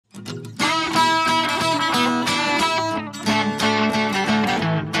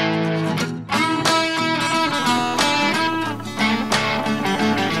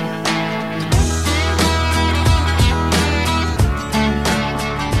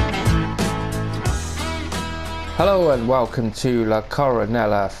Hello and welcome to La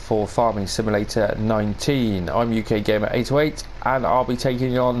Coronella for Farming Simulator 19. I'm UK Gamer 808 and I'll be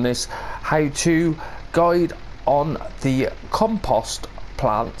taking you on this how-to guide on the compost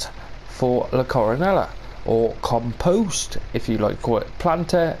plant for La Coronella, or compost if you like to call it,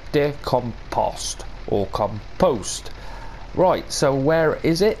 planta de compost or compost. Right, so where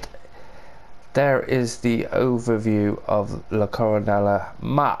is it? There is the overview of La Coronella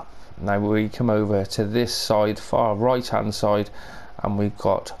map. Now we come over to this side, far right hand side, and we've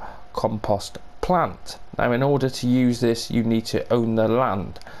got compost plant. Now in order to use this you need to own the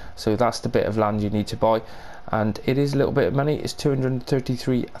land, so that's the bit of land you need to buy, and it is a little bit of money. It's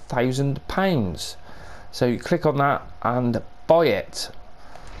 £233,000. So you click on that and buy it.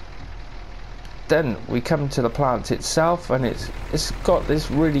 Then we come to the plant itself, and it's got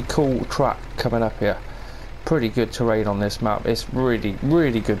this really cool track coming up here. Pretty good terrain on this map. It's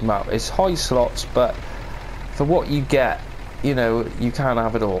really good map. It's high slots, but for what you get, you know, you can't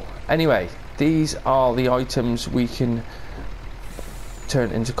have it all. Anyway, these are the items we can turn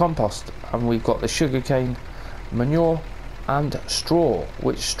into compost, and we've got the sugarcane, manure and straw,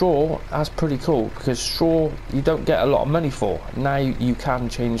 which straw, that's pretty cool, because straw you don't get a lot of money for. Now you can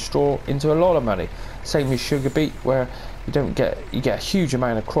change straw into a lot of money. Same as sugar beet, where you get a huge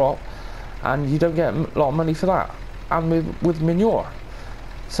amount of crop and you don't get a lot of money for that. And with manure,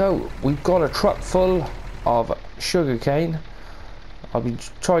 so we've got a truck full of sugarcane.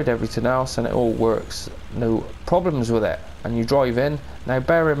 I've tried everything else and it all works, no problems with it. And you drive in. Now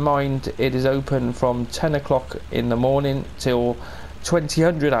bear in mind it is open from 10 o'clock in the morning till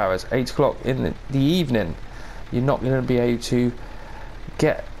 2000 hours, 8 o'clock in the evening. You're not going to be able to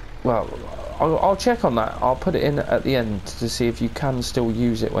get, well, I'll check on that. I'll put it in at the end to see if you can still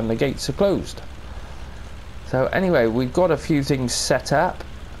use it when the gates are closed. So anyway, we've got a few things set up,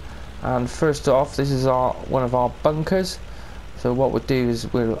 and first off, this is one of our bunkers. So what we'll do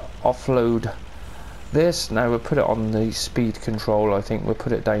is we'll offload this. Now we'll put it on the speed control. I think we'll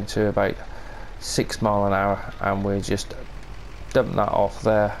put it down to about 6 miles an hour, and we'll just dump that off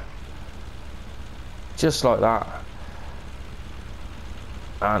there, just like that.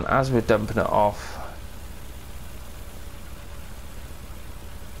 And as we're dumping it off,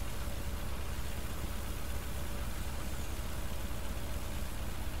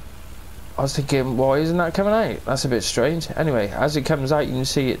 I was thinking, why isn't that coming out? That's a bit strange. Anyway, as it comes out, you can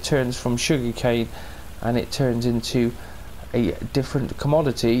see it turns from sugarcane and it turns into a different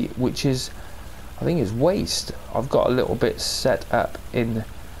commodity, which is, I think it's waste. I've got a little bit set up in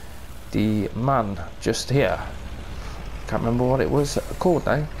the man just here. Can't remember what it was called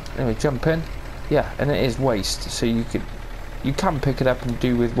now. Anyway, jump in. Yeah, and it is waste, so you can pick it up and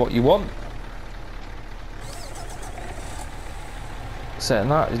do with what you want. Saying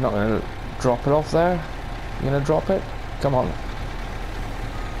that, he's not going to drop it off there. You're going to drop it? Come on.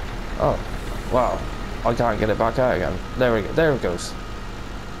 Oh, wow. I can't get it back out again. There we go. There it goes.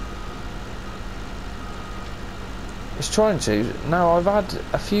 It's trying to. Now I've had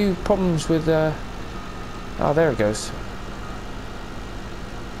a few problems with. Oh, there it goes.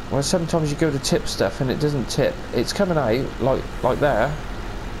 Well, sometimes you go to tip stuff and it doesn't tip. It's coming out like there.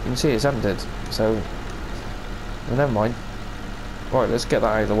 You can see it's ended. So, well, never mind. Right, let's get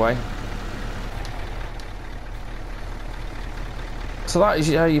that out of the way. So that is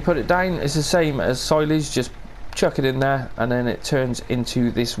how you put it down. It's the same as silage. Just chuck it in there, and then it turns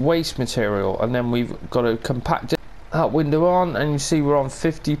into this waste material. And then we've got to compact it. That window on, and you see we're on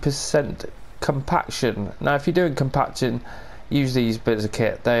 50% compaction. Now, if you're doing compacting, use these bits of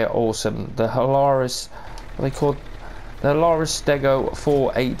kit. They are awesome. The Holaris, what are they called? The Holaris Stego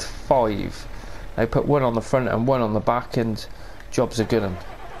 485. They put one on the front and one on the back, and jobs are good.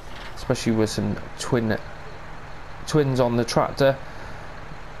 Especially with some twins on the tractor.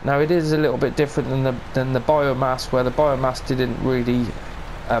 Now it is a little bit different than the biomass, where the biomass didn't really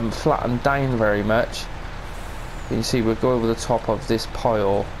flatten down very much. You can see we'll go over the top of this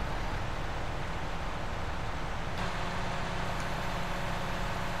pile.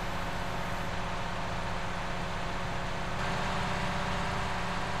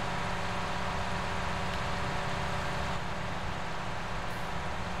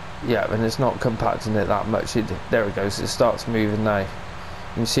 Yeah, and it's not compacting it that much. There it goes, it starts moving now. You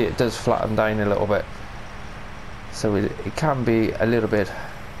can see it does flatten down a little bit. So it can be a little bit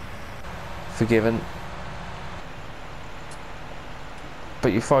forgiven.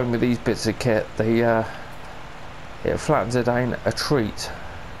 But you find with these bits of kit, it flattens it down a treat.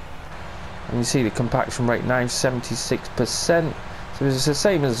 And you see the compaction rate now, 76%. So it's the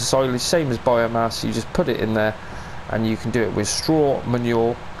same as the silage, same as biomass. You just put it in there, and you can do it with straw,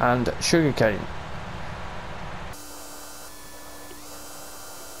 manure and sugarcane.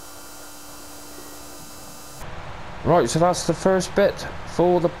 Right, so that's the first bit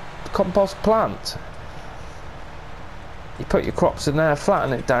for the compost plant. You put your crops in there,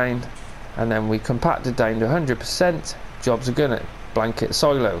 flatten it down, and then we compact it down to 100%. Jobs are gonna blanket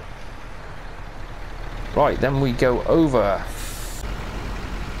silo. Right, then we go over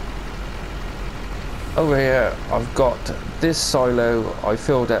here. I've got this silo I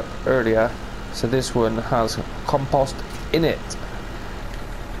filled up earlier, so this one has compost in it.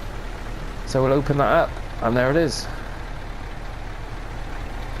 So we'll open that up, and there it is,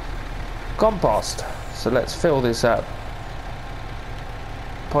 compost. So let's fill this up.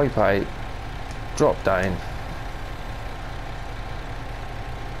 Pipe out, drop down,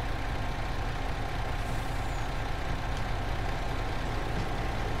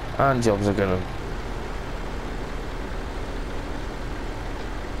 and jobs are gonna.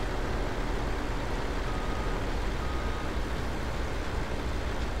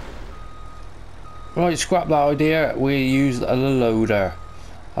 Right, scrap that idea. We used a loader.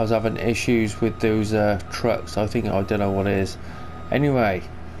 I was having issues with those trucks. I don't know what it is. Anyway,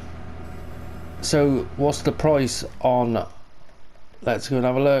 so what's the price on? Let's go and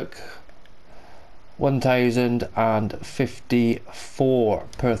have a look. 1,054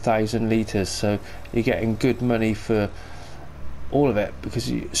 per 1,000 litres. So you're getting good money for all of it,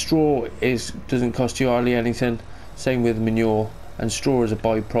 because straw doesn't cost you hardly anything. Same with manure. And straw is a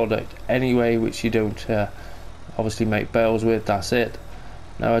byproduct anyway, which you don't obviously make bales with. That's it.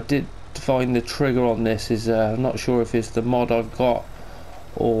 Now I did find the trigger on this is I'm not sure if it's the mod I've got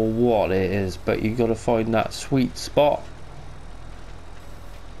or what it is, but you've got to find that sweet spot.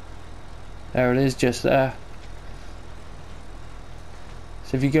 There it is, just there.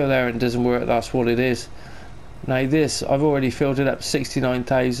 So if you go there and it doesn't work, that's what it is. Now this, I've already filled it up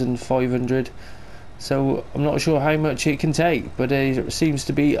 69,500. So I'm not sure how much it can take, but there seems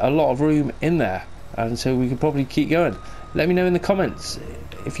to be a lot of room in there, and so we could probably keep going. Let me know in the comments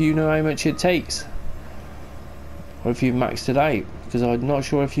if you know how much it takes, or if you've maxed it out, because I'm not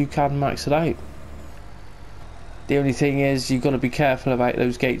sure if you can max it out. The only thing is you've got to be careful about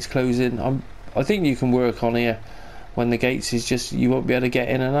those gates closing. I think you can work on here when the gates is just, you won't be able to get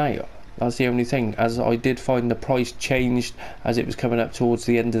in and out. That's the only thing, as I did find the price changed as it was coming up towards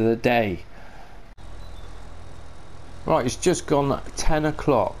the end of the day. Right, it's just gone 10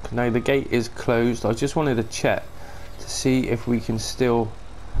 o'clock. Now the gate is closed. I just wanted to check to see if we can still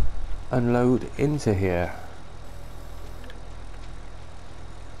unload into here.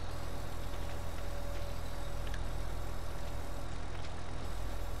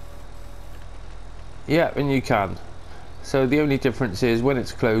 Yeah, and you can. So the only difference is when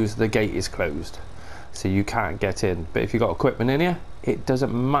it's closed, the gate is closed, so you can't get in. But if you've got equipment in here, it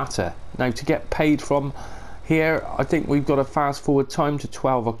doesn't matter. Now to get paid from here, I think we've got a fast forward time to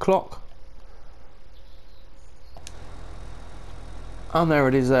 12 o'clock. And there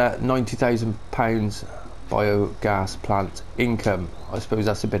it is, £90,000 biogas plant income. I suppose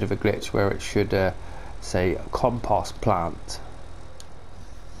that's a bit of a glitch where it should say compost plant.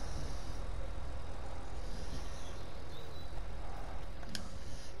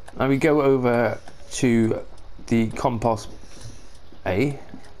 Now we go over to the compost A.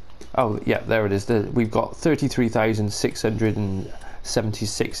 Oh yeah, there it is. We've got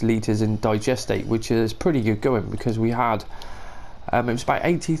 33,676 litres in digestate, which is pretty good going, because we had it was about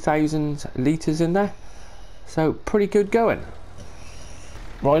 80,000 litres in there, so pretty good going.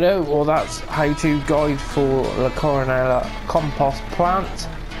 Righto, well that's how-to guide for the Coronella compost plant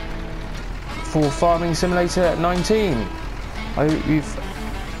for Farming Simulator 19. I hope you've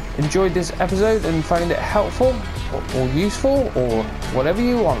enjoyed this episode and found it helpful or useful, or whatever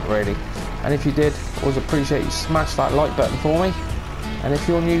you want really. And if you did, always appreciate you smash that like button for me. And if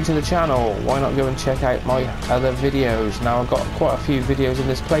you're new to the channel, why not go and check out my other videos. Now I've got quite a few videos in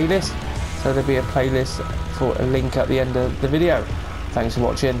this playlist, so there'll be a playlist for a link at the end of the video. Thanks for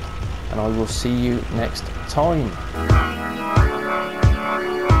watching, and I will see you next time.